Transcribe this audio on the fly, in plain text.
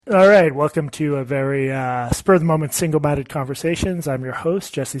All right, welcome to a very spur-of-the-moment single-minded conversations. I'm your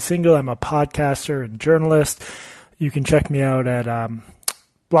host, Jesse Single. I'm a podcaster and journalist. You can check me out at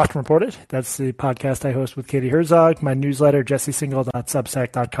Blocked and Reported. That's the podcast I host with Katie Herzog. My newsletter,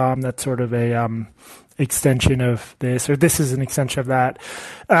 jessesingle.substack.com. That's sort of a extension of this, or this is an extension of that.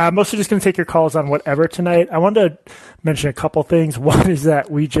 Mostly just going to take your calls on whatever tonight. I wanted to mention a couple things. One is that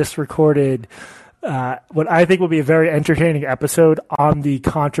we just recorded what I think will be a very entertaining episode on the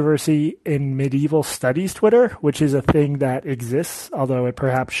controversy in medieval studies Twitter, which is a thing that exists, although it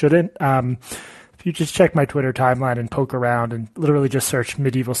perhaps shouldn't. If you just check my Twitter timeline and poke around and literally just search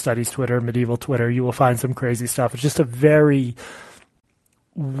medieval studies Twitter, medieval Twitter, you will find some crazy stuff. It's just a very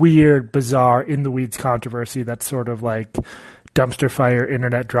weird, bizarre, in-the-weeds controversy that's sort of like dumpster fire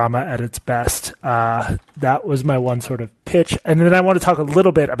internet drama at its best. That was my one sort of pitch. And then I want to talk a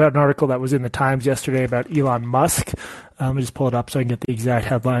little bit about an article that was in the Times yesterday about Elon Musk. Let me just pull it up so I can get the exact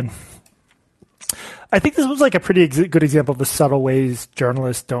headline. I think this was like a pretty good example of the subtle ways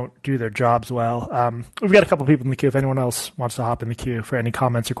journalists don't do their jobs well. We've got a couple people in the queue. If anyone else wants to hop in the queue for any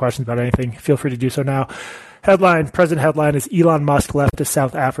comments or questions about anything, feel free to do so now. Present headline is Elon Musk left to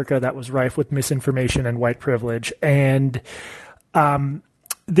South Africa that was rife with misinformation and white privilege. And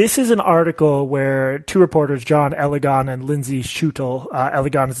this is an article where two reporters, John Elon and Lindsay Schutel,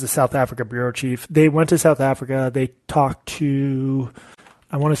 Elon is the South Africa bureau chief. They went to South Africa. They talked to,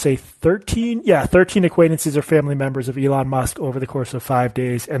 I want to say 13 acquaintances or family members of Elon Musk over the course of 5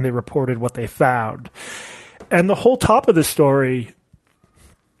 days, and they reported what they found. And the whole top of the story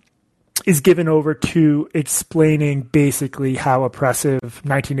is given over to explaining basically how oppressive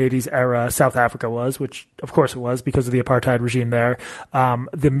 1980s era South Africa was, which of course it was because of the apartheid regime there,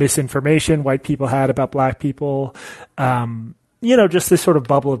 the misinformation white people had about black people, just this sort of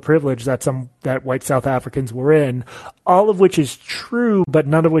bubble of privilege that white South Africans were in, all of which is true, but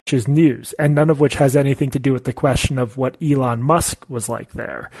none of which is news, and none of which has anything to do with the question of what Elon Musk was like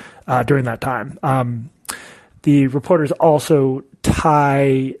there during that time. The reporters also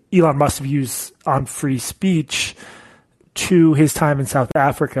tie Elon Musk's views on free speech to his time in South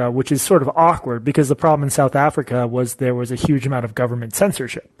Africa, which is sort of awkward because the problem in South Africa was there was a huge amount of government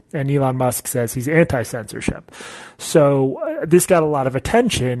censorship. And Elon Musk says he's anti-censorship. So this got a lot of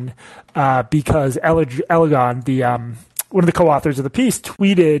attention because Elon, one of the co-authors of the piece,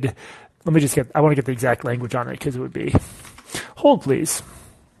 tweeted, I want to get the exact language on it because it would be, hold please.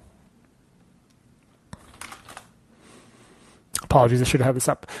 Apologies, I should have this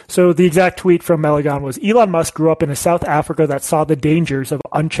up. So the exact tweet from Elon was, Elon Musk grew up in a South Africa that saw the dangers of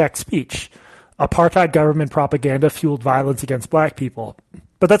unchecked speech. Apartheid government propaganda fueled violence against black people.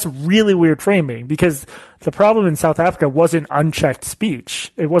 But that's really weird framing because the problem in South Africa wasn't unchecked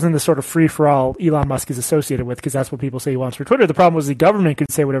speech. It wasn't the sort of free-for-all Elon Musk is associated with because that's what people say he wants for Twitter. The problem was the government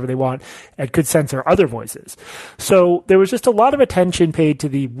could say whatever they want and could censor other voices. So there was just a lot of attention paid to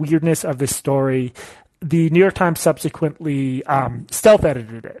the weirdness of this story. The New York Times subsequently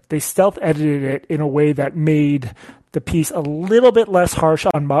stealth-edited it. They stealth-edited it in a way that made the piece a little bit less harsh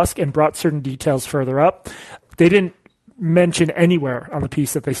on Musk and brought certain details further up. They didn't mention anywhere on the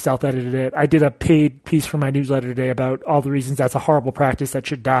piece that they stealth-edited it. I did a paid piece for my newsletter today about all the reasons that's a horrible practice that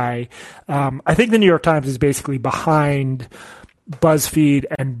should die. I think the New York Times is basically behind BuzzFeed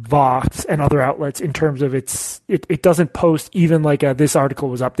and Vox and other outlets in terms of it doesn't post even like this article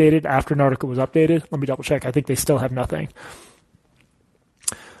was updated after an article was updated. Let me double check. I think they still have nothing.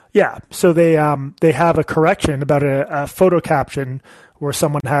 Yeah, so they have a correction about a photo caption where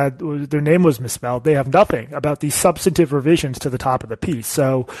someone had their name was misspelled. They have nothing about these substantive revisions to the top of the piece.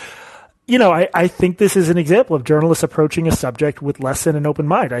 So, I think this is an example of journalists approaching a subject with less than an open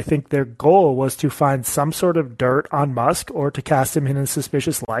mind. I think their goal was to find some sort of dirt on Musk or to cast him in a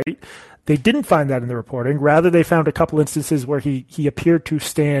suspicious light. They didn't find that in the reporting. Rather, they found a couple instances where he appeared to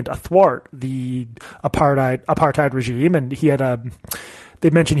stand athwart the apartheid regime, and he had they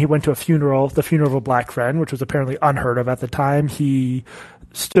mentioned he went to the funeral of a black friend, which was apparently unheard of at the time. He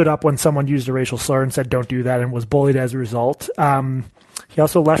stood up when someone used a racial slur and said, don't do that, and was bullied as a result. He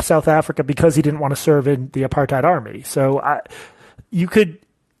also left South Africa because he didn't want to serve in the apartheid army. So I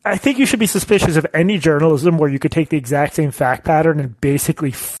think you should be suspicious of any journalism where you could take the exact same fact pattern and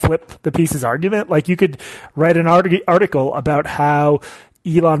basically flip the piece's argument. Like you could write an article about how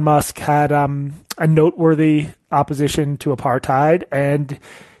Elon Musk had a noteworthy opposition to apartheid, and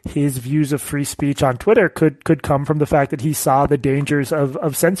his views of free speech on Twitter could come from the fact that he saw the dangers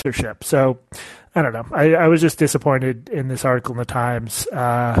of censorship. So I don't know. I was just disappointed in this article in the Times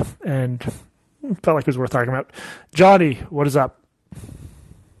and felt like it was worth talking about. Johnny, what is up?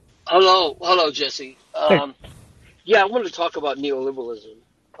 Hello, Jesse. Hey. Yeah, I wanted to talk about neoliberalism.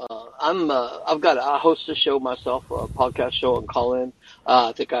 I host a show myself, a podcast show on Call-In.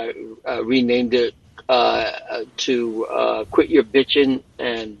 I think I renamed it to Quit Your Bitching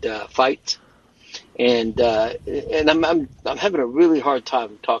and Fight. And I'm having a really hard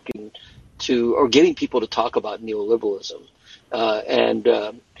time talking to or getting people to talk about neoliberalism.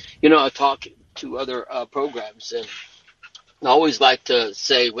 I talk to other programs, and I always like to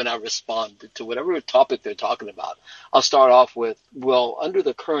say when I respond to whatever topic they're talking about, I'll start off with, well, under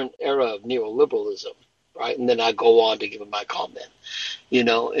the current era of neoliberalism, right? And then I go on to give them my comment,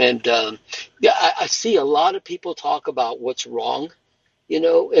 I see a lot of people talk about what's wrong,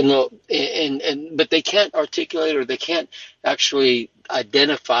 but they can't articulate or they can't actually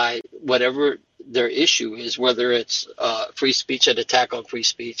identify whatever their issue is, whether it's free speech, an attack on free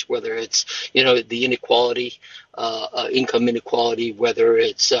speech, whether it's, the inequality, income inequality, whether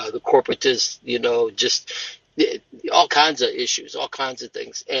it's the corporatist, just all kinds of issues, all kinds of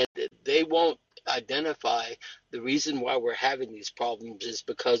things. And they won't identify the reason why we're having these problems is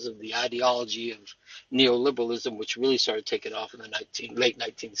because of the ideology of neoliberalism, which really started taking off in the late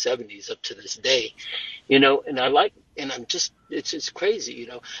 1970s up to this day, and it's crazy,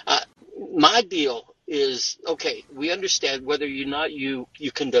 my deal is, okay, we understand whether or not you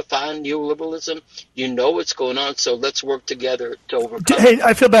can define neoliberalism, what's going on, so let's work together to overcome it. Hey,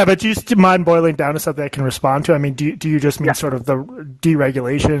 I feel bad, but do you mind boiling down to something I can respond to? I mean, do you just mean sort of the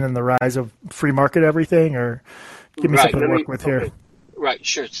deregulation and the rise of free market everything, or give me something to work with here? Right,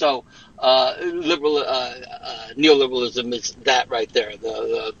 sure. So neoliberalism is that right there,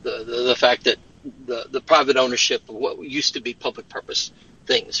 the fact that the private ownership of what used to be public purpose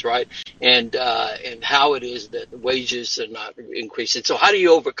things, right? And how it is that wages are not increasing. So how do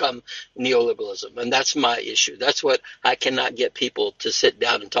you overcome neoliberalism? And that's my issue. That's what I cannot get people to sit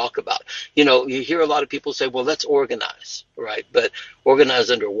down and talk about. You hear a lot of people say, well, let's organize, right? But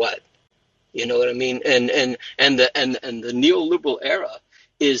organize under what? You know what I mean? And the neoliberal era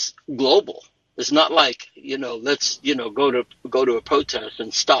is global. It's not like, let's, go to a protest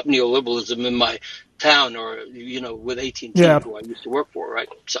and stop neoliberalism in my town or, with AT&T, who I used to work for, right?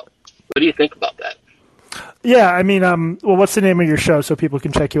 So what do you think about that? Yeah, I mean, well, what's the name of your show so people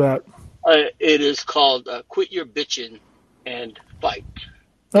can check you out? It is called Quit Your Bitching and Fight.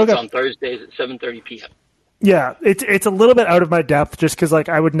 Okay. It's on Thursdays at 7:30 p.m. Yeah, it's a little bit out of my depth just because,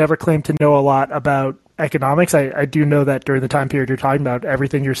 I would never claim to know a lot about economics. I do know that during the time period you're talking about,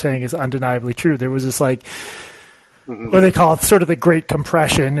 everything you're saying is undeniably true. There was this, what they call it, sort of the Great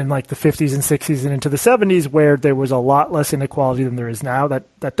Compression in, the 50s and 60s and into the 70s, where there was a lot less inequality than there is now.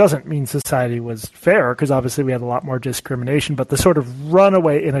 That doesn't mean society was fair, because obviously we had a lot more discrimination, but the sort of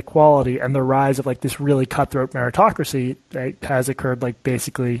runaway inequality and the rise of, this really cutthroat meritocracy has occurred,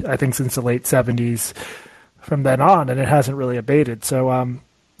 basically, I think, since the late 70s. From then on, and it hasn't really abated. So, I'm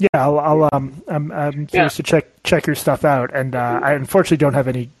curious to check your stuff out, and I unfortunately don't have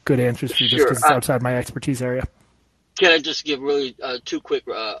any good answers for you just because it's outside my expertise area. Can I just give really two quick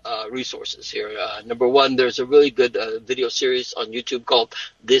resources here? Number one, there's a really good video series on YouTube called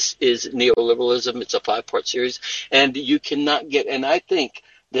 "This Is Neoliberalism." It's a 5-part series, and you cannot get. And I think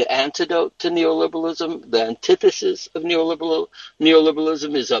the antidote to neoliberalism, the antithesis of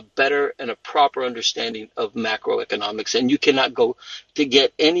neoliberalism is a better and a proper understanding of macroeconomics. And you cannot go to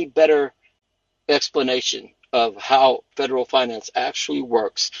get any better explanation of how federal finance actually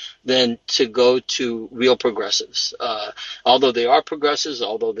works than to go to real progressives. Although they are progressives,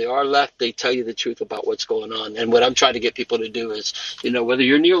 although they are left, they tell you the truth about what's going on. And what I'm trying to get people to do is, whether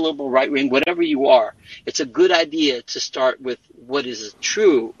you're neoliberal, right-wing, whatever you are, it's a good idea to start with what is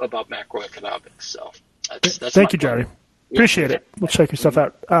true about macroeconomics. So that's Thank you, Johnny. Appreciate it. We'll check your stuff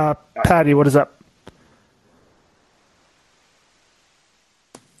out. Patty, what is up?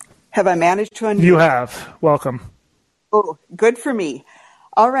 Have I managed to unmute? You have. Welcome. Oh, good for me.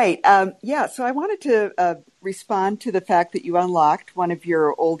 All right. So I wanted to respond to the fact that you unlocked one of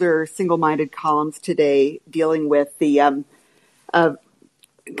your older single-minded columns today dealing with the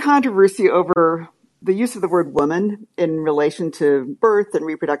controversy over the use of the word woman in relation to birth and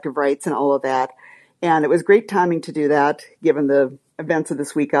reproductive rights and all of that. And it was great timing to do that, given the events of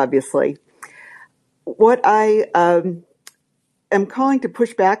this week, obviously. What I am calling to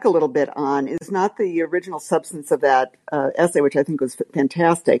push back a little bit on is not the original substance of that essay, which I think was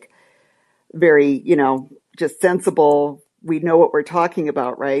fantastic, very, just sensible. We know what we're talking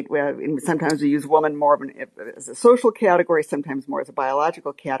about, right? Sometimes we use woman more as a social category, sometimes more as a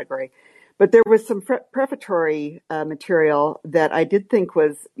biological category. But there was some prefatory material that I did think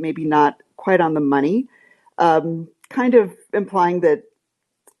was maybe not quite on the money, kind of implying that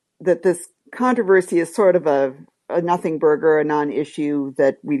this controversy is sort of a a nothing burger, a non-issue,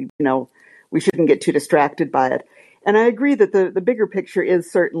 that we shouldn't get too distracted by it. And I agree that the bigger picture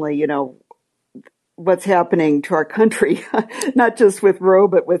is certainly, what's happening to our country, not just with Roe,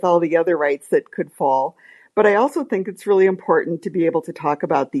 but with all the other rights that could fall. But I also think it's really important to be able to talk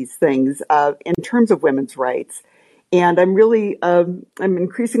about these things in terms of women's rights. And I'm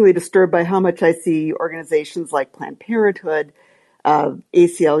increasingly disturbed by how much I see organizations like Planned Parenthood,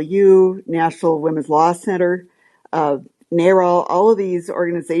 ACLU, National Women's Law Center, NARAL, all of these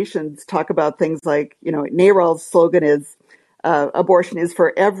organizations talk about things like, NARAL's slogan is, abortion is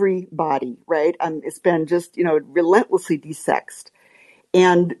for everybody, right? It's been just, relentlessly desexed.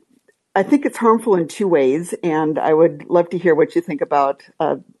 And I think it's harmful in two ways, and I would love to hear what you think about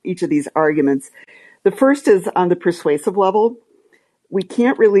each of these arguments. The first is on the persuasive level. We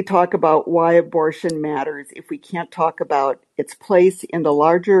can't really talk about why abortion matters if we can't talk about its place in the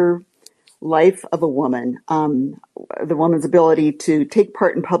larger life of a woman, the woman's ability to take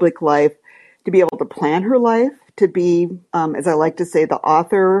part in public life, to be able to plan her life, to be, as I like to say, the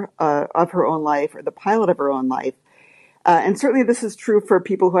author of her own life or the pilot of her own life. And certainly this is true for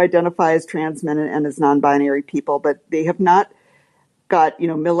people who identify as trans men and as non-binary people, but they have not got,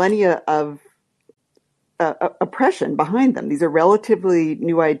 millennia of oppression behind them. These are relatively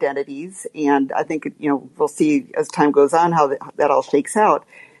new identities, and I think, we'll see as time goes on how that all shakes out.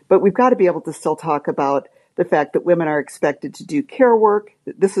 But we've got to be able to still talk about the fact that women are expected to do care work,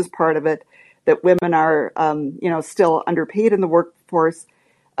 that this is part of it, that women are, still underpaid in the workforce.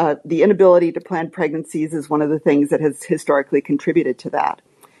 The inability to plan pregnancies is one of the things that has historically contributed to that.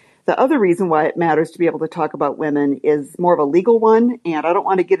 The other reason why it matters to be able to talk about women is more of a legal one, and I don't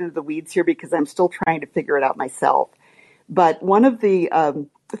want to get into the weeds here because I'm still trying to figure it out myself. But one of the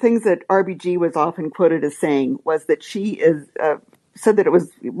things that RBG was often quoted as saying was that she said that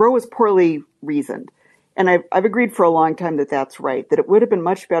Roe was poorly reasoned. And I've agreed for a long time that that's right, that it would have been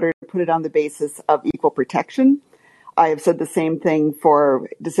much better to put it on the basis of equal protection. I have said the same thing for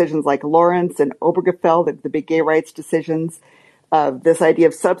decisions like Lawrence and Obergefell, the big gay rights decisions. This idea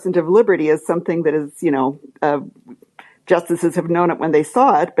of substantive liberty is something that is, justices have known it when they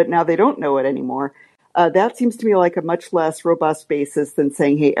saw it, but now they don't know it anymore. That seems to me like a much less robust basis than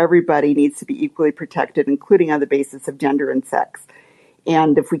saying, hey, everybody needs to be equally protected, including on the basis of gender and sex.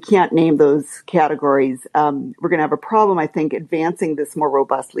 And if we can't name those categories, we're going to have a problem, I think, advancing this more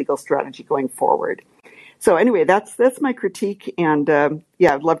robust legal strategy going forward. So anyway, that's my critique. And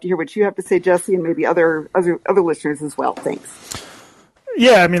I'd love to hear what you have to say, Jesse, and maybe other listeners as well. Thanks.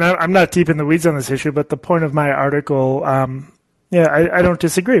 Yeah, I mean, I'm not deep in the weeds on this issue, but the point of my article, I don't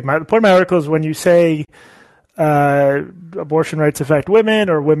disagree. The point of my article is when you say abortion rights affect women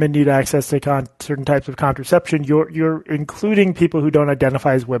or women need access to certain types of contraception, you're including people who don't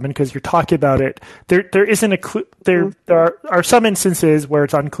identify as women because you're talking about it. There isn't there are some instances where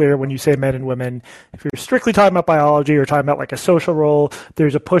it's unclear when you say men and women. If you're strictly talking about biology or talking about like a social role,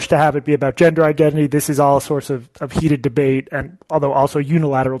 there's a push to have it be about gender identity. This is all sorts of heated debate, and although also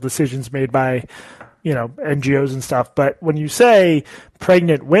unilateral decisions made by NGOs and stuff. But when you say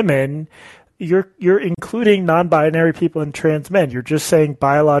pregnant women, you're including non-binary people and trans men. You're just saying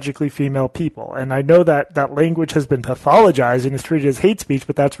biologically female people. And I know that language has been pathologized and is treated as hate speech,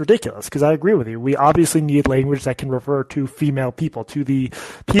 but that's ridiculous because I agree with you. We obviously need language that can refer to female people, to the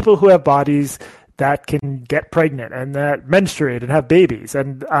people who have bodies that can get pregnant and that menstruate and have babies.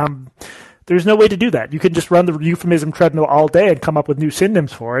 And there's no way to do that. You can just run the euphemism treadmill all day and come up with new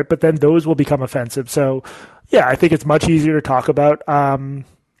synonyms for it, but then those will become offensive. So, yeah, I think it's much easier to talk about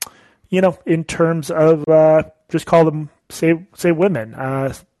in terms of just call them, say women.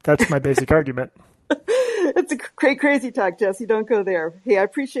 That's my basic argument. It's a crazy talk, Jesse. Don't go there. Hey, I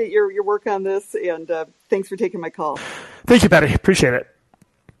appreciate your work on this, and thanks for taking my call. Thank you, Patty. Appreciate it.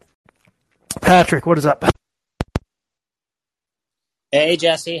 Patrick, what is up? Hey,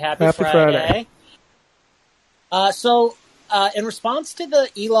 Jesse. Happy Friday. So in response to the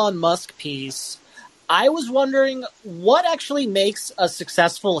Elon Musk piece, I was wondering what actually makes a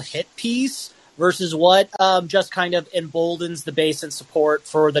successful hit piece versus what just kind of emboldens the base and support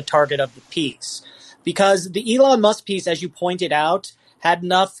for the target of the piece. Because the Elon Musk piece, as you pointed out, had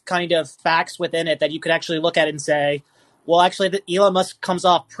enough kind of facts within it that you could actually look at it and say, well, actually, Elon Musk comes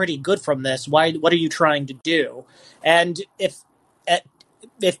off pretty good from this. What are you trying to do? And if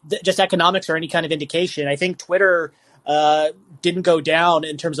just economics are any kind of indication, I think Twitter didn't go down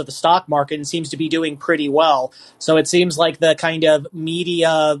in terms of the stock market and seems to be doing pretty well. So it seems like the kind of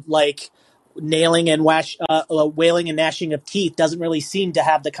media, like wailing and gnashing of teeth doesn't really seem to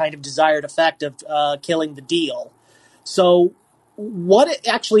have the kind of desired effect of killing the deal. So what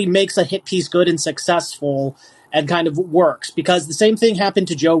actually makes a hit piece good and successful? and kind of works, because the same thing happened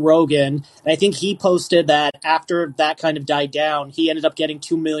to Joe Rogan. And I think he posted that after that kind of died down, he ended up getting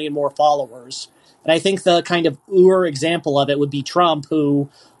 2 million more followers. And I think the kind of example of it would be Trump, who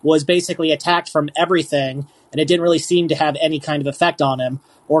was basically attacked from everything, and it didn't really seem to have any kind of effect on him.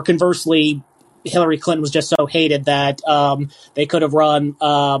 Or conversely, Hillary Clinton was just so hated that they could have run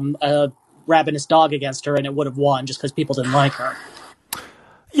a ravenous dog against her and it would have won just because people didn't like her.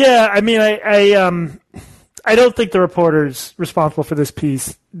 Yeah, I mean, I don't think the reporters responsible for this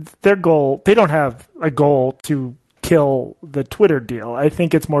piece, they don't have a goal to kill the Twitter deal. I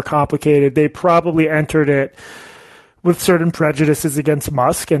think it's more complicated. They probably entered it with certain prejudices against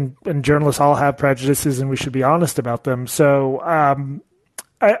Musk, and journalists all have prejudices, and we should be honest about them. So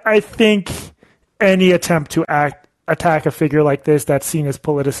I think any attempt to attack a figure like this that's seen as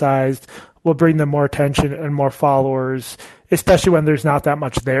politicized will bring them more attention and more followers, especially when there's not that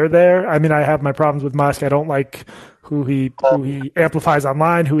much there. I mean, I have my problems with Musk. I don't like who he amplifies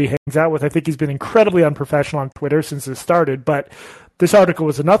online, who he hangs out with. I think he's been incredibly unprofessional on Twitter since it started, but this article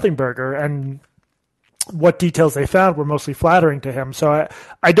was a nothing burger, and what details they found were mostly flattering to him. So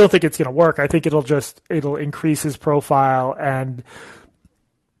I don't think it's going to work. I think it'll increase his profile, and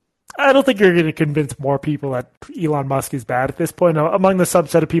I don't think you're going to convince more people that Elon Musk is bad at this point. Now, among the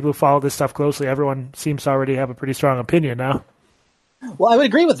subset of people who follow this stuff closely, everyone seems to already have a pretty strong opinion now. Well, I would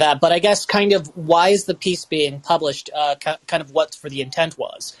agree with that, but I guess kind of why is the piece being published, kind of what for the intent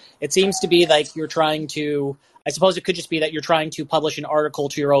was. It seems to be like you're trying to, I suppose it could just be that you're trying to publish an article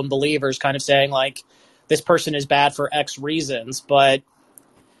to your own believers, kind of saying like, this person is bad for X reasons, but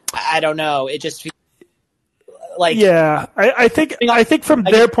I don't know. It just feels like... Yeah, I think from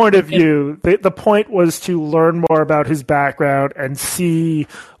their point of view, the point was to learn more about his background and see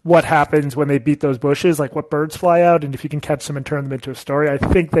what happens when they beat those bushes, like what birds fly out, and if you can catch them and turn them into a story. I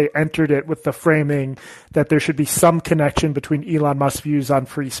think they entered it with the framing that there should be some connection between Elon Musk's views on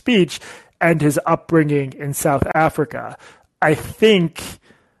free speech and his upbringing in South Africa. I think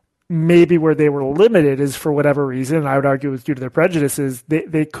maybe where they were limited is for whatever reason, and I would argue it was due to their prejudices,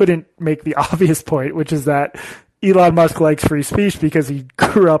 they couldn't make the obvious point, which is that Elon Musk likes free speech because he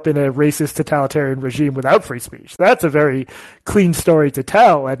grew up in a racist totalitarian regime without free speech. That's a very clean story to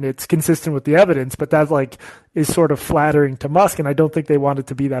tell, and it's consistent with the evidence, but that is sort of flattering to Musk, and I don't think they wanted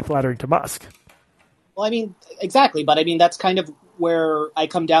to be that flattering to Musk. Well, I mean, exactly, but I mean, that's kind of where I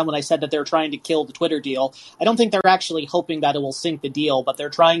come down when I said that they're trying to kill the Twitter deal. I don't think they're actually hoping that it will sink the deal, but they're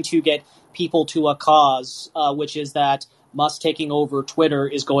trying to get people to a cause, which is that Musk taking over Twitter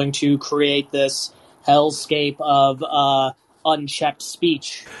is going to create this hellscape of unchecked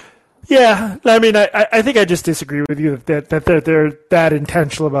speech. Yeah, I mean, I think I just disagree with you that they're that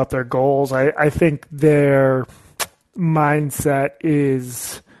intentional about their goals. I think their mindset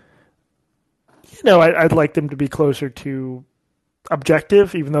is, I'd like them to be closer to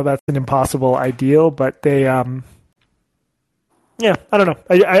objective, even though that's an impossible ideal. But they, I don't know.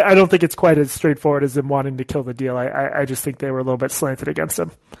 I don't think it's quite as straightforward as them wanting to kill the deal. I just think they were a little bit slanted against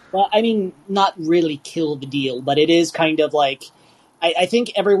them. Well, I mean, not really kill the deal, but it is kind of like, I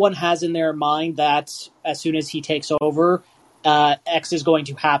think everyone has in their mind that as soon as he takes over, X is going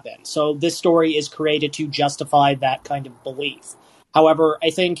to happen. So this story is created to justify that kind of belief. However, I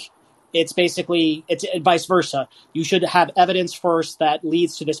think it's vice versa. You should have evidence first that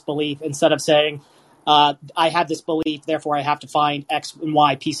leads to this belief instead of saying, I have this belief, therefore I have to find X and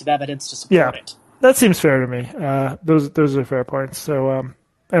Y piece of evidence to support it. That seems fair to me. Those are fair points. So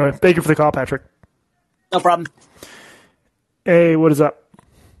anyway, thank you for the call, Patrick. No problem. Hey, what is up?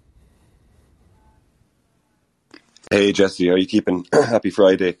 Hey, Jesse, how are you keeping? Happy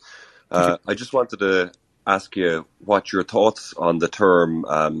Friday. I just wanted to ask you what your thoughts on the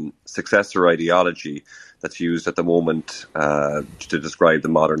term successor ideology that's used at the moment to describe the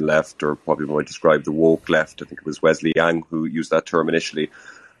modern left, or what people might describe the woke left. I think it was Wesley Yang who used that term initially.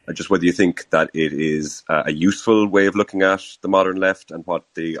 Just whether you think that it is a useful way of looking at the modern left and what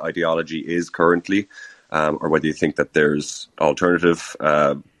the ideology is currently, or whether you think that there's alternative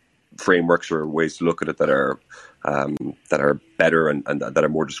frameworks or ways to look at it that are better and that are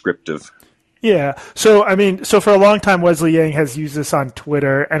more descriptive. Yeah. So for a long time, Wesley Yang has used this on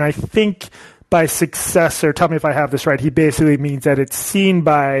Twitter, and I think by successor, tell me if I have this right, he basically means that it's seen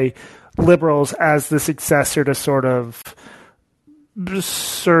by liberals as the successor to sort of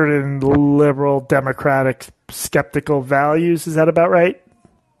certain liberal, democratic, skeptical values. Is that about right?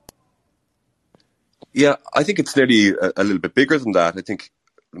 Yeah, I think it's nearly a little bit bigger than that. I think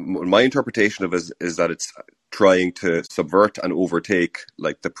my interpretation of it is that trying to subvert and overtake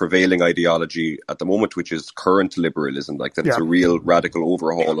like the prevailing ideology at the moment, which is current liberalism, like that it's a real radical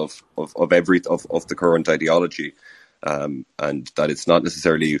overhaul of the current ideology, and that it's not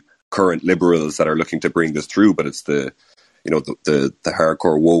necessarily current liberals that are looking to bring this through, but it's the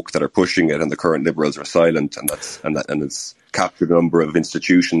hardcore woke that are pushing it, and the current liberals are silent, and it's captured a number of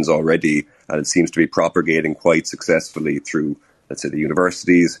institutions already, and it seems to be propagating quite successfully through, let's say, the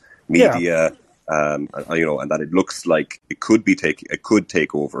universities, media, and that it looks like it could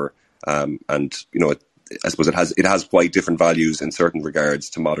take over, and I suppose it has quite different values in certain regards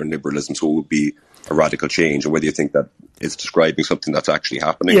to modern liberalism, so it would be a radical change, and whether you think that it's describing something that's actually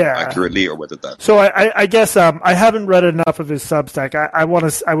happening accurately, or whether that. So I guess I haven't read enough of his Substack.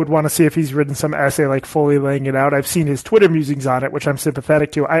 I would want to see if he's written some essay like fully laying it out. I've seen his Twitter musings on it, which I'm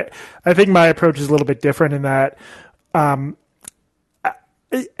sympathetic to. I think my approach is a little bit different in that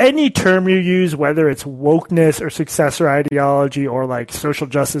any term you use, whether it's wokeness or successor ideology or like social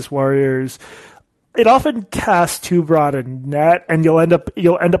justice warriors, it often casts too broad a net, and you'll end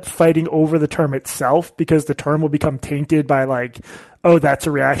up fighting over the term itself, because the term will become tainted by like, oh, that's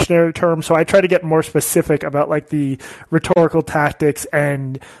a reactionary term. So I try to get more specific about like the rhetorical tactics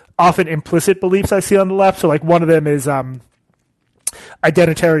and often implicit beliefs I see on the left. So like one of them is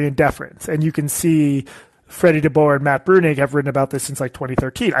identitarian deference, and you can see Freddie DeBoer and Matt Brunig have written about this since like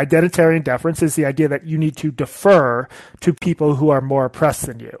 2013. Identitarian deference is the idea that you need to defer to people who are more oppressed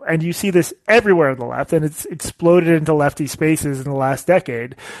than you. And you see this everywhere on the left, and it's exploded into lefty spaces in the last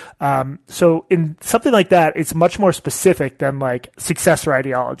decade. So in something like that, it's much more specific than like successor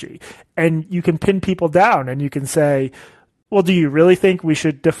ideology. And you can pin people down, and you can say, well, do you really think we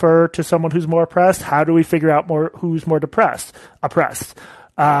should defer to someone who's more oppressed? How do we figure out who's more oppressed?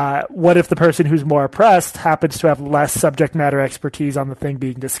 What if the person who's more oppressed happens to have less subject matter expertise on the thing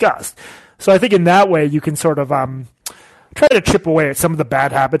being discussed? So I think in that way, you can sort of try to chip away at some of the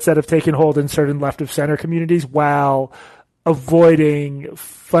bad habits that have taken hold in certain left of center communities, while avoiding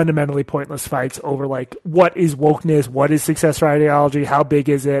fundamentally pointless fights over like, what is wokeness? What is successor ideology? How big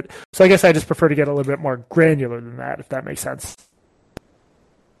is it? So I guess I just prefer to get a little bit more granular than that, if that makes sense.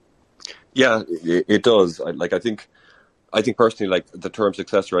 Yeah, it does. I think personally, like, the term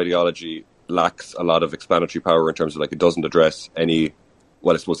successor ideology lacks a lot of explanatory power in terms of like, it doesn't address any.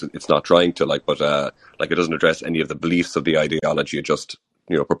 Well, I suppose it's not trying to, like, but like, it doesn't address any of the beliefs of the ideology. It just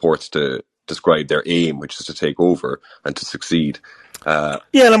purports to describe their aim, which is to take over and to succeed. And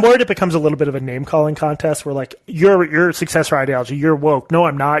I'm worried it becomes a little bit of a name calling contest where like, you're successor ideology, you're woke. No,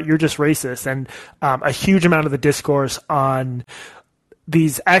 I'm not. You're just racist. And a huge amount of the discourse on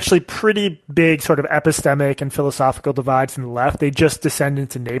these actually pretty big sort of epistemic and philosophical divides in the left, they just descend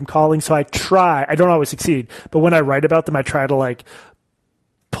into name calling. So I don't always succeed, but when I write about them, I try to like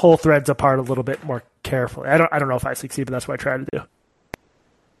pull threads apart a little bit more carefully. I don't know if I succeed, but that's what I try to do.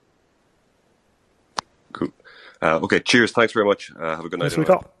 Cool. Okay. Cheers. Thanks very much. Have a good night. Nice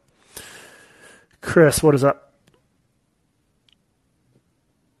call. Chris, what is up?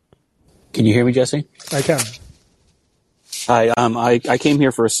 Can you hear me, Jesse? I can. Hi, I came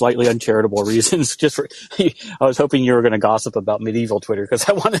here for slightly uncharitable reasons. I was hoping you were going to gossip about medieval Twitter because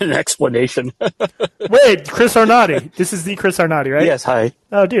I wanted an explanation. Wait, Chris Arnauty. This is the Chris Arnauty, right? Yes, hi.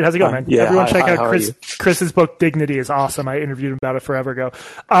 Oh, dude, how's it going, man? Yeah, everyone check hi, out Chris's book, Dignity is awesome. I interviewed him about it forever ago.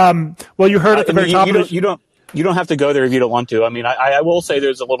 Well, you heard at the very top of it. You don't have to go there if you don't want to. I mean, I will say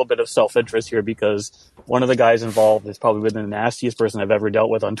there's a little bit of self-interest here because one of the guys involved is probably the nastiest person I've ever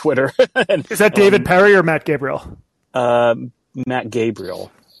dealt with on Twitter. Is that David Perry or Matt Gabriel? Matt Gabriel.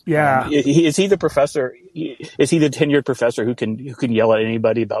 Yeah. Is he the professor? Is he the tenured professor who can yell at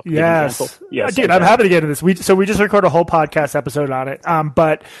anybody about getting canceled? Yes. Dude, okay. I'm happy to get into this. We just recorded a whole podcast episode on it.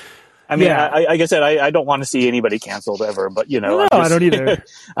 But I mean, yeah. Like I said, I don't want to see anybody canceled ever, but no, I don't either.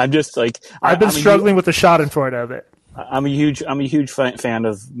 I'm just like, I've been struggling with the Schadenfreude of it. I'm a huge fan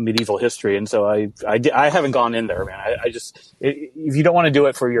of medieval history, and so I haven't gone in there, man. I just, if you don't want to do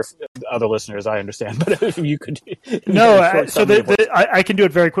it for your other listeners, I understand. But if you could, I can do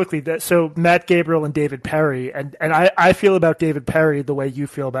it very quickly. So Matt Gabriel and David Perry, and I feel about David Perry the way you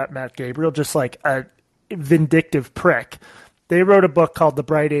feel about Matt Gabriel, just like a vindictive prick. They wrote a book called The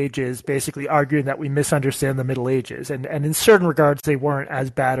Bright Ages, basically arguing that we misunderstand the Middle Ages, and in certain regards, they weren't as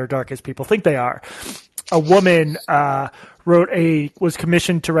bad or dark as people think they are. A woman was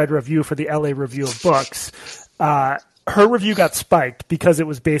commissioned to write a review for the LA Review of Books. Her review got spiked because it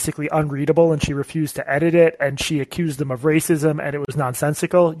was basically unreadable, and she refused to edit it, and she accused them of racism, and it was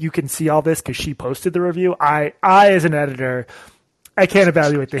nonsensical. You can see all this because she posted the review. I, as an editor, I can't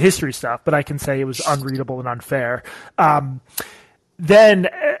evaluate the history stuff, but I can say it was unreadable and unfair. Then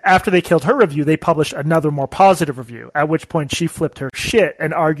after they killed her review, they published another more positive review, at which point she flipped her shit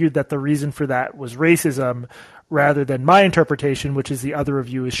and argued that the reason for that was racism rather than my interpretation, which is the other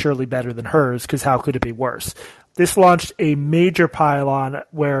review is surely better than hers, because how could it be worse? This launched a major pile-on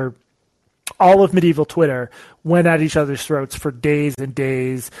where all of medieval Twitter went at each other's throats for days and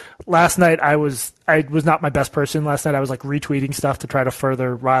days. Last night, I was not my best person. Last night, I was like retweeting stuff to try to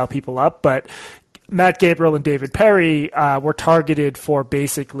further rile people up, but Matt Gabriel and David Perry were targeted for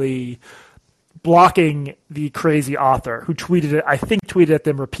basically blocking the crazy author who tweeted at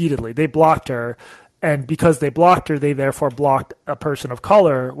them repeatedly. They blocked her, and because they blocked her, they therefore blocked a person of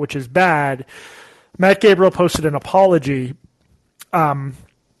color, which is bad. Matt Gabriel posted an apology.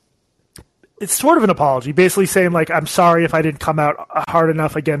 It's sort of an apology, basically saying, like, I'm sorry if I didn't come out hard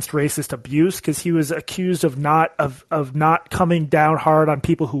enough against racist abuse, because he was accused of not coming down hard on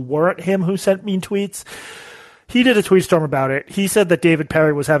people who weren't him who sent mean tweets. He did a tweet storm about it. He said that David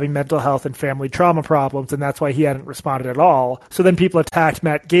Perry was having mental health and family trauma problems, and that's why he hadn't responded at all. So then people attacked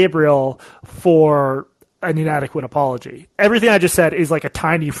Matt Gabriel for an inadequate apology. Everything I just said is like a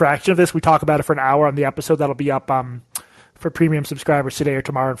tiny fraction of this. We talk about it for an hour on the episode that'll be up for premium subscribers today or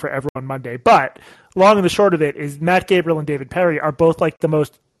tomorrow and for everyone Monday. But long and the short of it is Matt Gabriel and David Perry are both like the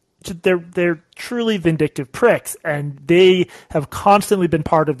most, they're truly vindictive pricks, and they have constantly been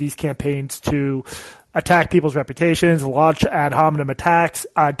part of these campaigns to attack people's reputations, launch ad hominem attacks.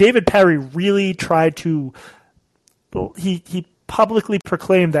 David Perry really tried to, he publicly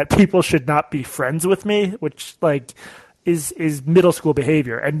proclaimed that people should not be friends with me, which like is middle school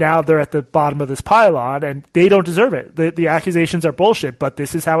behavior. And now they're at the bottom of this pylon, and they don't deserve it. The accusations are bullshit, but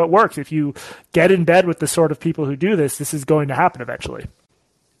this is how it works. If you get in bed with the sort of people who do this, this is going to happen eventually.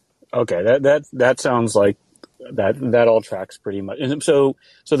 Okay, that sounds like that all tracks pretty much. And so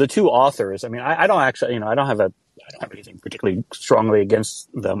the two authors, I mean, I don't actually, I don't have anything particularly strongly against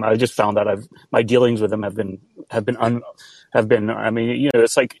them. I just found that my dealings with them have been. I mean,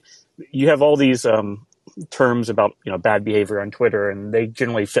 it's like you have all these terms about bad behavior on Twitter, and they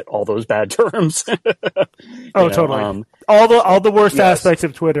generally fit all those bad terms. Totally. All the worst aspects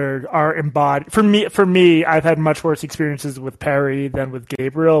of Twitter are embodied. For me, I've had much worse experiences with Perry than with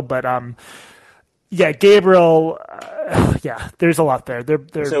Gabriel, but Gabriel, there's a lot there.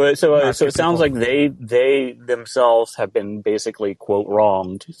 So it sounds like they themselves have been basically quote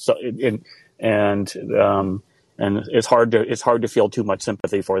wronged. So and it's hard to feel too much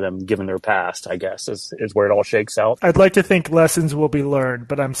sympathy for them given their past, I guess, is where it all shakes out. I'd like to think lessons will be learned,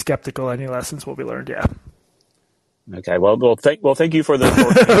 but I'm skeptical any lessons will be learned. Yeah. Okay. Well, thank you for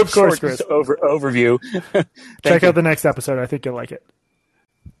the of course, Chris. Overview. Check out the next episode. I think you'll like it.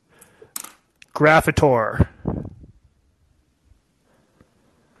 Graffitor.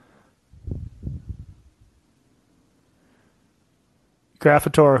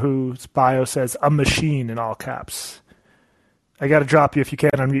 Graffitor, whose bio says "a machine" in all caps. I got to drop you if you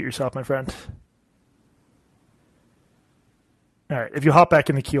can't unmute yourself, my friend. All right, if you hop back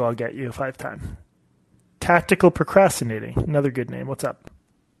in the queue, I'll get you if I have time. Tactical Procrastinating, another good name. What's up?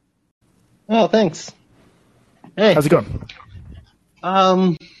 Oh, thanks. Hey, how's it going?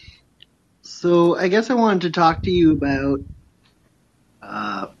 So I guess I wanted to talk to you about.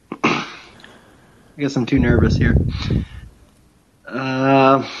 I guess I'm too nervous here.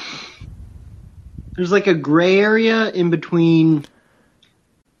 There's like a gray area in between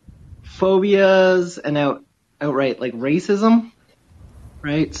phobias and outright like racism,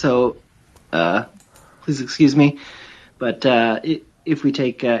 right? So, please excuse me, but if we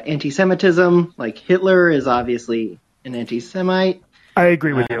take anti-Semitism, like Hitler is obviously an anti-Semite. I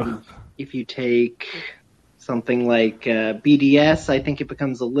agree with you. If you take something like BDS, I think it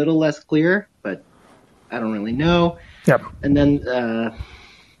becomes a little less clear, but I don't really know. Yep. And then,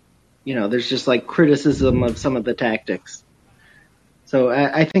 there's just like criticism of some of the tactics. So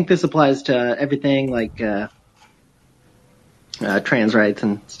I think this applies to everything like trans rights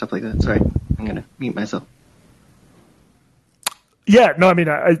and stuff like that. Sorry, I'm going to mute myself. Yeah, no, I mean,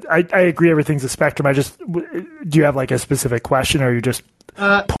 I agree everything's a spectrum. Do you have like a specific question, or are you just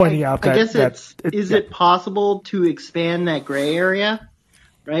pointing out that... I guess is it possible to expand that gray area,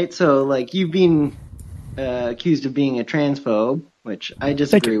 right? So like you've been accused of being a transphobe, which I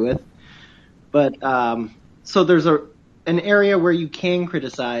disagree with. But so there's an area where you can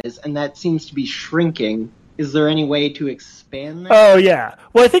criticize, and that seems to be shrinking. Is there any way to expand that? Oh, yeah.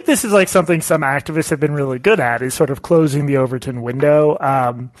 Well, I think this is like something some activists have been really good at, is sort of closing the Overton window.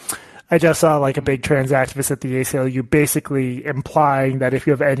 I just saw like a big trans activist at the ACLU basically implying that if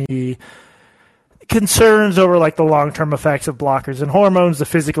you have any concerns over like the long-term effects of blockers and hormones, the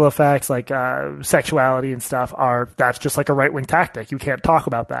physical effects like sexuality and stuff that's just like a right-wing tactic. You can't talk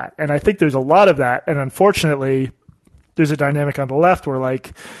about that. And I think there's a lot of that. And unfortunately, there's a dynamic on the left where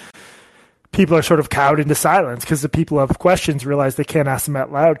like people are sort of cowed into silence because the people who have questions realize they can't ask them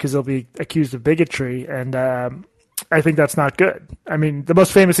out loud because they'll be accused of bigotry. And I think that's not good. I mean, the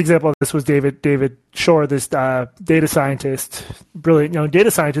most famous example of this was David Shor, this data scientist, brilliant young data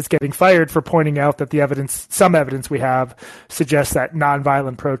scientist, getting fired for pointing out that some evidence we have suggests that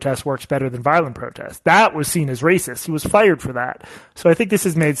nonviolent protest works better than violent protest. That was seen as racist. He was fired for that. So I think this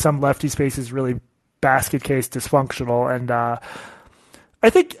has made some lefty spaces really basket case dysfunctional. And I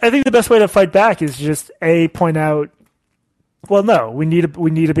think the best way to fight back is just point out, well, no, we need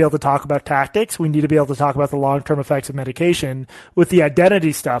to be able to talk about tactics. We need to be able to talk about the long-term effects of medication. With the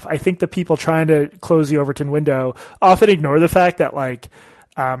identity stuff, I think the people trying to close the Overton window often ignore the fact that, like,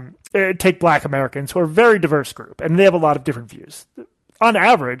 take Black Americans, who are a very diverse group, and they have a lot of different views. On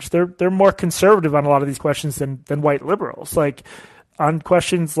average, they're more conservative on a lot of these questions than white liberals. Like, on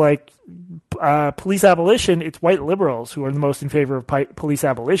questions like police abolition, it's white liberals who are the most in favor of police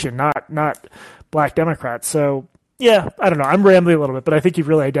abolition, not Black Democrats. So, yeah, I don't know. I'm rambling a little bit, but I think you've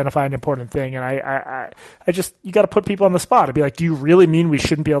really identified an important thing. And I just, you got to put people on the spot and be like, do you really mean we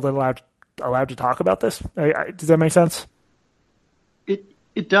shouldn't be able to allowed to talk about this? Does that make sense?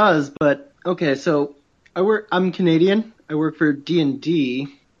 It does, but okay. So I'm Canadian. I work for D&D,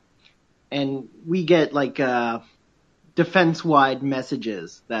 and we get like defense-wide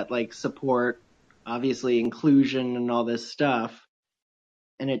messages that like support obviously inclusion and all this stuff.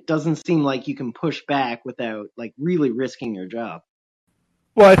 And it doesn't seem like you can push back without like really risking your job.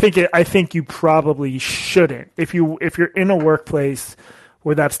 Well, I think you probably shouldn't. If you're in a workplace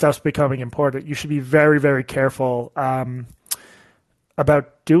where that stuff's becoming important, you should be very, very careful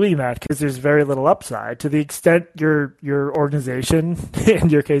about doing that because there's very little upside. To the extent your organization,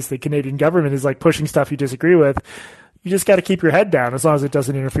 in your case, the Canadian government, is like pushing stuff you disagree with, you just got to keep your head down as long as it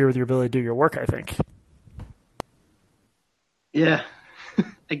doesn't interfere with your ability to do your work, I think. Yeah.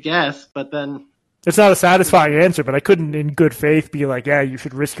 I guess, but then it's not a satisfying answer, but I couldn't in good faith be like, yeah, you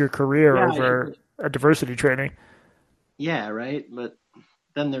should risk your career over a diversity training. Yeah, right. But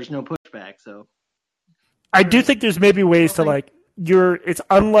then there's no pushback. So I do think there's maybe ways to like it's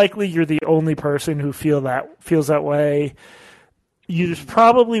unlikely you're the only person who feels that way. There's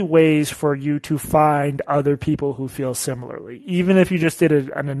probably ways for you to find other people who feel similarly. Even if you just did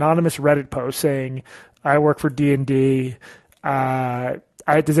an anonymous Reddit post saying, I work for D&D,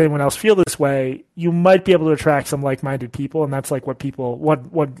 does anyone else feel this way? You might be able to attract some like-minded people, and that's like what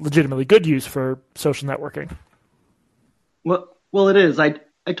legitimately good use for social networking. Well, it is. I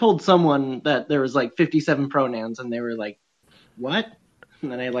told someone that there was like 57 pronouns, and they were like, "What?"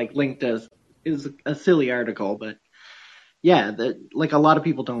 And then I like linked it was a silly article, but yeah, like a lot of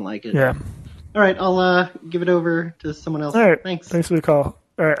people don't like it. Yeah. All right, I'll give it over to someone else. All right, thanks for the call.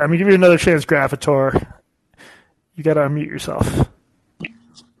 All right, I'm gonna give you another chance, Graffitor. You got to unmute yourself.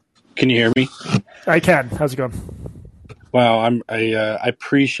 Can you hear me? I can. How's it going? Wow, I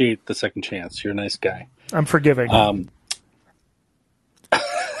appreciate the second chance. You're a nice guy. I'm forgiving.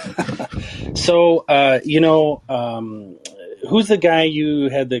 So, who's the guy you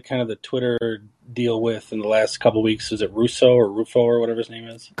had the Twitter deal with in the last couple of weeks? Was it Rufo or whatever his name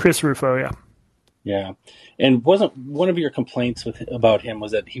is? Chris Rufo, yeah. Yeah. And wasn't one of your complaints about him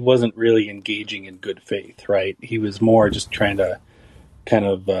was that he wasn't really engaging in good faith, right? He was more just trying to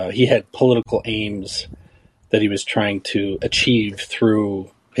he had political aims that he was trying to achieve through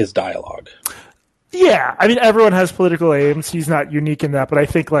his dialogue. Yeah, I mean, everyone has political aims. He's not unique in that, but I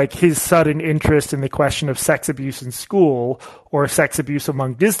think like his sudden interest in the question of sex abuse in school or sex abuse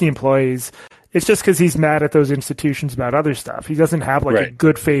among Disney employees, it's just because he's mad at those institutions about other stuff. He doesn't have a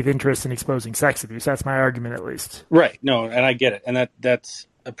good faith interest in exposing sex abuse. That's my argument, at least. Right. No, and I get it. And that's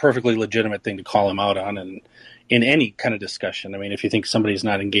a perfectly legitimate thing to call him out on. And in any kind of discussion, I mean, if you think somebody's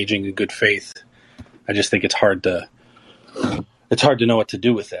not engaging in good faith, I just think it's hard to know what to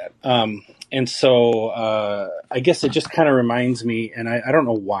do with that. And so I guess it just kind of reminds me, and I don't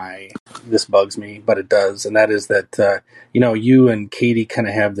know why this bugs me, but it does. And that is that, you and Katie kind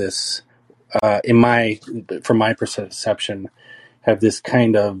of have this, from my perception, have this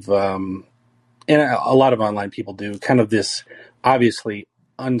kind of, and a lot of online people do, kind of this obviously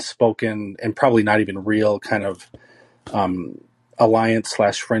unspoken and probably not even real kind of alliance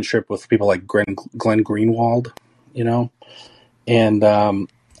 / friendship with people like Glenn Greenwald, and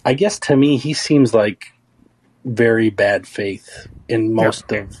I guess to me he seems like very bad faith in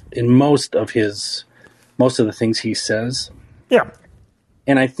most of the things he says. Yeah.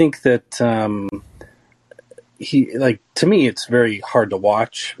 And I think that he like, to me, it's very hard to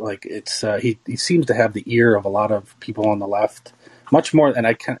watch. Like, it's he seems to have the ear of a lot of people on the left, much more. And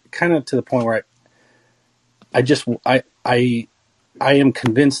I kind of to the point where I am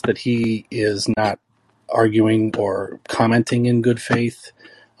convinced that he is not arguing or commenting in good faith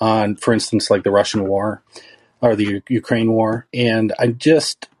on, for instance, like the Russian war or the Ukraine war. And I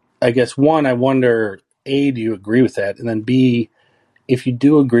guess, one, I wonder, A, do you agree with that? And then B, if you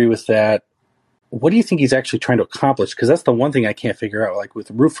do agree with that, what do you think he's actually trying to accomplish? Because that's the one thing I can't figure out. Like with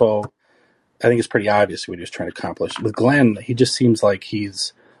Rufo, I think it's pretty obvious what he was trying to accomplish. With Glenn, he just seems like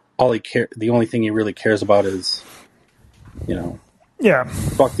the only thing he really cares about is,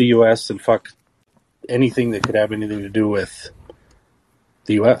 fuck the U.S. and fuck anything that could have anything to do with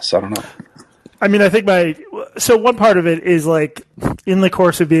the U.S. I don't know. I mean, I think so one part of it is like in the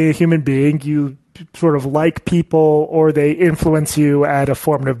course of being a human being, you sort of like people or they influence you at a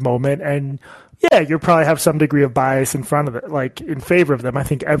formative moment. And yeah, you probably have some degree of bias in front of it, like in favor of them. I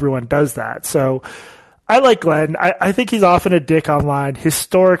think everyone does that. So I like Glenn. I think he's often a dick online.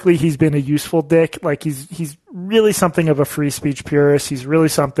 Historically, he's been a useful dick. Like he's really something of a free speech purist. He's really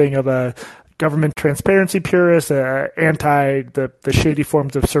something of a government transparency purist, anti the shady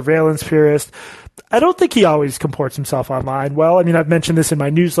forms of surveillance purist. I don't think he always comports himself online well. I mean, I've mentioned this in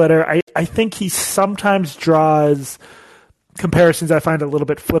my newsletter. I think he sometimes draws comparisons I find a little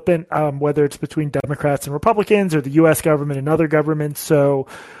bit flippant, whether it's between Democrats and Republicans or the U.S. government and other governments. So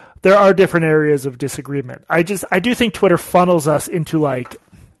there are different areas of disagreement. I do think Twitter funnels us into like,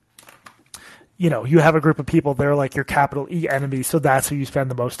 you have a group of people, they're like your capital E enemies, so that's who you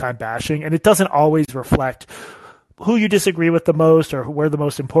spend the most time bashing. And it doesn't always reflect who you disagree with the most or where the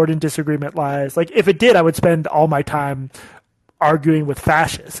most important disagreement lies. Like if it did, I would spend all my time arguing with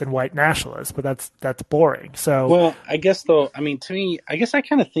fascists and white nationalists, but that's boring. So, well, I guess though, I mean, to me, I guess I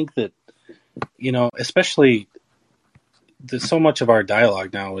kind of think that, especially so much of our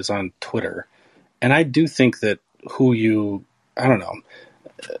dialogue now is on Twitter. And I do think that I don't know,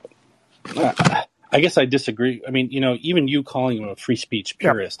 I guess I disagree. I mean, even you calling him a free speech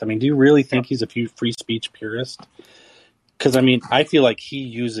purist. Yep. I mean, do you really think he's a free speech purist? Because, I mean, I feel like he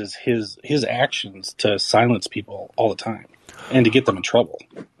uses his actions to silence people all the time and to get them in trouble.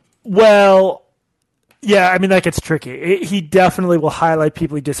 Well, yeah, I mean, that gets tricky. He definitely will highlight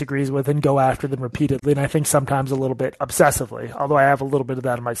people he disagrees with and go after them repeatedly, and I think sometimes a little bit obsessively, although I have a little bit of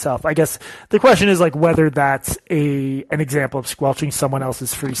that in myself. I guess the question is like whether that's an example of squelching someone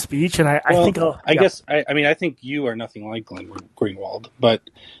else's free speech, and I think you are nothing like Glenn Greenwald, but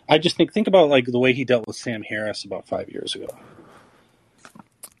I just think about like the way he dealt with Sam Harris about 5 years ago.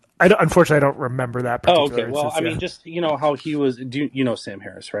 Unfortunately, I don't remember that particular okay. Well, instance, I mean, just, how he was, you know Sam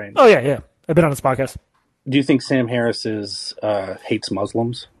Harris, right? Oh, yeah. I've been on his podcast. Do you think Sam Harris hates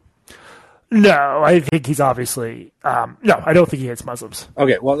Muslims? No, I think he's obviously no, I don't think he hates Muslims.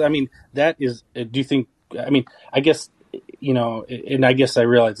 Okay, well, I mean, that is. Do you think? I mean, I guess and I guess I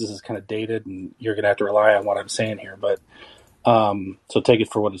realize this is kind of dated, and you're going to have to rely on what I'm saying here, but so take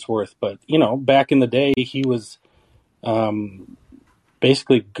it for what it's worth. But back in the day, he was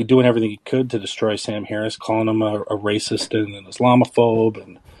basically doing everything he could to destroy Sam Harris, calling him a racist and an Islamophobe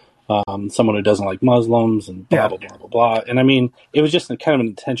and someone who doesn't like Muslims and blah, blah, blah, blah, blah. And I mean, it was just kind of an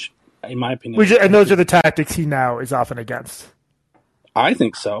intention, in my opinion. And those are the tactics he now is often against. I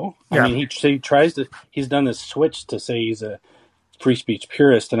think so. Yeah. I mean, he's done this switch to say he's a free speech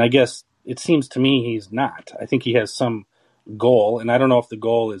purist. And I guess it seems to me he's not. I think he has some goal. And I don't know if the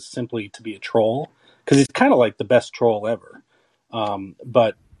goal is simply to be a troll, because he's kind of like the best troll ever.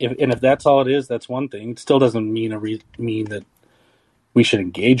 But if that's all it is, that's one thing. It still doesn't mean that we should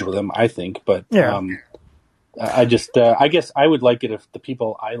engage with him, I think. But I guess I would like it if the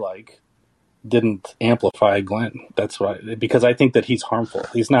people I like didn't amplify Glenn. That's right, because I think that he's harmful.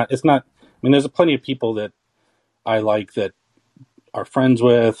 It's not. I mean, there's plenty of people that I like that are friends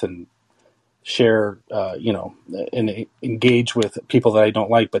with and share, and engage with people that I don't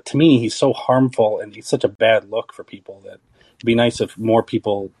like. But to me, he's so harmful and he's such a bad look for people that it'd be nice if more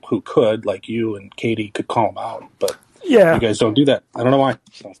people who could, like you and Katie, could call him out. But you guys don't do that. I don't know why.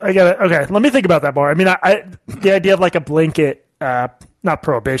 So. I get it. Okay, let me think about that more. I mean, the idea of like a blanket, not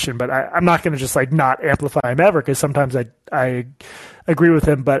prohibition, but I'm not going to just like not amplify him ever, because sometimes I agree with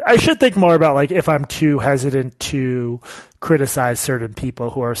him, but I should think more about like if I'm too hesitant to criticize certain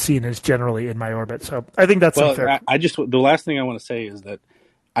people who are seen as generally in my orbit. So I think that's unfair. The last thing I want to say is that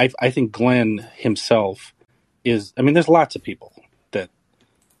I think Glenn himself is. I mean, there's lots of people that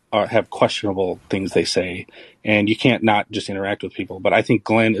have questionable things they say, and you can't not just interact with people. But I think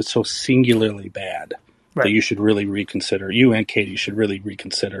Glenn is so singularly bad that you should really reconsider. You and Katie should really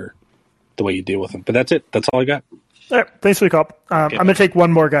reconsider the way you deal with them. But that's it. That's all I got. All right, thanks for the call. I'm going to take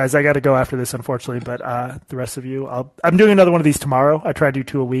one more, guys. I got to go after this, unfortunately, but the rest of you, I'm doing another one of these tomorrow. I try to do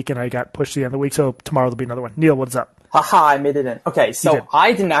 2 a week, and I got pushed to the end of the week, so tomorrow there'll be another one. Neil, what's up? Haha, I made it in. Okay, so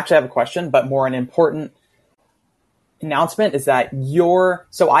I didn't actually have a question, but more an important announcement is that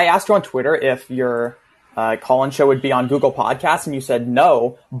so I asked you on Twitter if your call-in show would be on Google Podcasts, and you said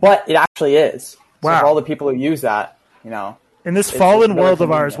no, but it actually is. Wow. So for all the people who use that, in this fallen world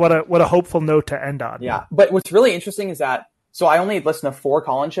of ours, what a hopeful note to end on. Yeah, but what's really interesting is that, so I only listen to 4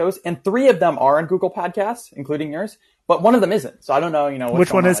 call-in shows, and 3 of them are on Google Podcasts, including yours, but one of them isn't. So I don't know,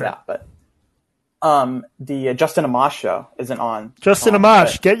 which one is it? But the Justin Amash show isn't on. Justin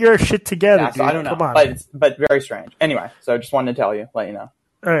Amash, get your shit together, dude. So I don't know, come on. But very strange. Anyway, so just wanted to tell you, let you know.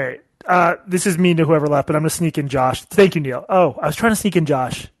 All right. This is mean to whoever left, but I'm going to sneak in Josh. Thank you, Neil. Oh, I was trying to sneak in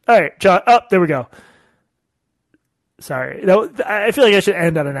Josh. All right, Josh. Oh, there we go. Sorry. I feel like I should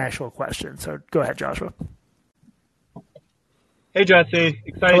end on an actual question. So go ahead, Joshua. Hey, Jesse.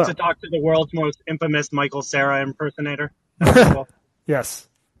 Excited Hello. to talk to the world's most infamous Michael Cera impersonator. Yes.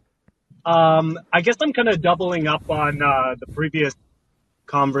 I guess I'm kind of doubling up on the previous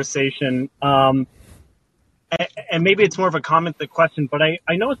conversation. And maybe it's more of a comment than question, but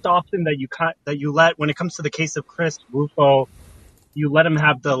I know it's often that you let, when it comes to the case of Chris Rufo, you let him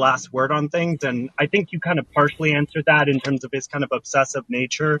have the last word on things. And I think you kind of partially answered that in terms of his kind of obsessive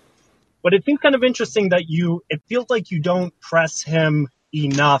nature. But it seems kind of interesting that it feels like you don't press him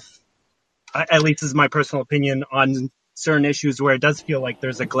enough, at least is my personal opinion, on certain issues where it does feel like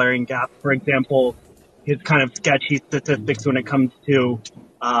there's a glaring gap. For example, his kind of sketchy statistics when it comes to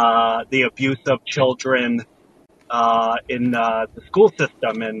the abuse of children in the school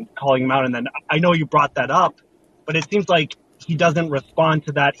system and calling him out. And then I know you brought that up, but it seems like he doesn't respond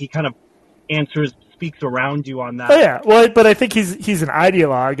to that. He kind of speaks around you on that. Oh, yeah. Well, but I think he's an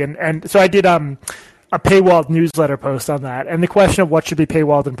ideologue. And so I did a paywalled newsletter post on that. And the question of what should be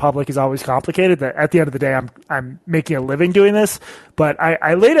paywalled in public is always complicated. That at the end of the day, I'm making a living doing this. But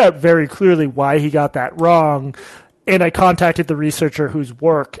I laid out very clearly why he got that wrong. And I contacted the researcher whose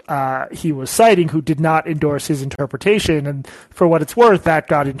work he was citing, who did not endorse his interpretation. And for what it's worth, that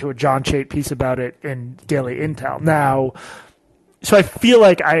got into a John Chait piece about it in Daily Intel. Now, so I feel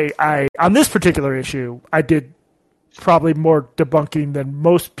like I on this particular issue, I did probably more debunking than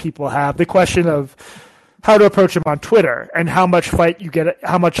most people have. The question of how to approach him on Twitter and how much fight you get,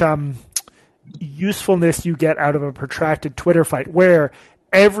 how much usefulness you get out of a protracted Twitter fight, where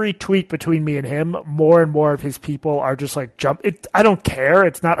every tweet between me and him, more and more of his people are just like I don't care.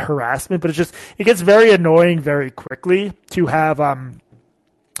 It's not harassment, but it gets very annoying very quickly to have, an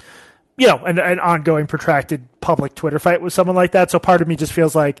ongoing protracted public Twitter fight with someone like that. So part of me just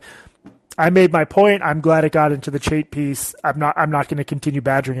feels like I made my point. I'm glad it got into the Chait piece. I'm not going to continue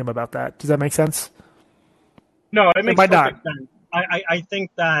badgering him about that. Does that make sense? No, it makes perfect sense. I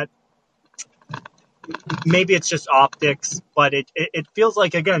think that maybe it's just optics, but it feels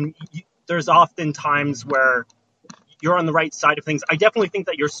like, again, there's often times where you're on the right side of things. I definitely think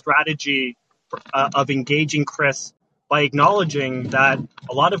that your strategy of engaging Chris by acknowledging that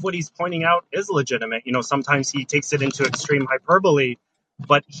a lot of what he's pointing out is legitimate. Sometimes he takes it into extreme hyperbole,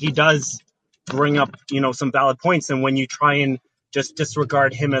 but he does bring up, some valid points. And when you try and just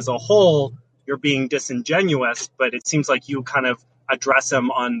disregard him as a whole, you're being disingenuous. But it seems like you kind of address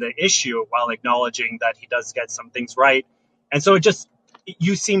him on the issue while acknowledging that he does get some things right. And so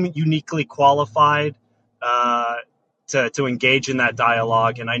you seem uniquely qualified to engage in that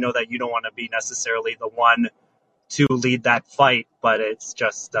dialogue. And I know that you don't want to be necessarily the one to lead that fight, but it's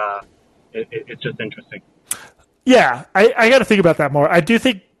just it's just interesting. Yeah, I got to think about that more. I do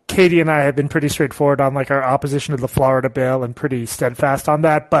think Katie and I have been pretty straightforward on like our opposition to the Florida bill and pretty steadfast on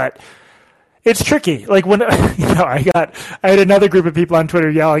that, but it's tricky. Like when I had another group of people on Twitter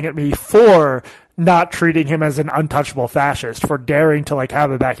yelling at me for not treating him as an untouchable fascist, for daring to like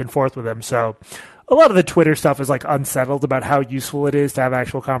have a back and forth with him. So a lot of the Twitter stuff is like unsettled about how useful it is to have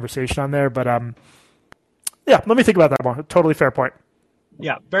actual conversation on there. But yeah, let me think about that more. Totally fair point.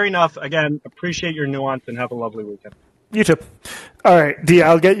 Yeah, fair enough. Again, appreciate your nuance and have a lovely weekend. You too. All right, D,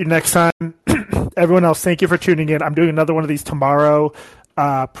 I'll get you next time. Everyone else, thank you for tuning in. I'm doing another one of these tomorrow.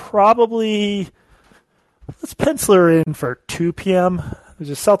 Probably, let's pencil her in for 2 p.m. There's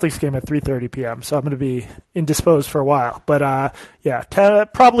a Celtics game at 3:30 p.m., so I'm going to be indisposed for a while. But yeah,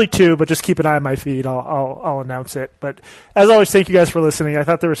 probably 2, but just keep an eye on my feed. I'll announce it. But as always, thank you guys for listening. I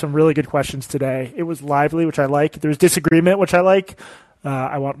thought there were some really good questions today. It was lively, which I like. There was disagreement, which I like.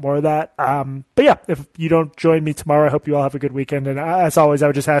 I want more of that. But yeah, if you don't join me tomorrow, I hope you all have a good weekend. And as always, I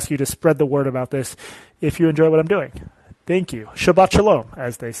would just ask you to spread the word about this if you enjoy what I'm doing. Thank you. Shabbat shalom,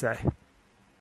 as they say.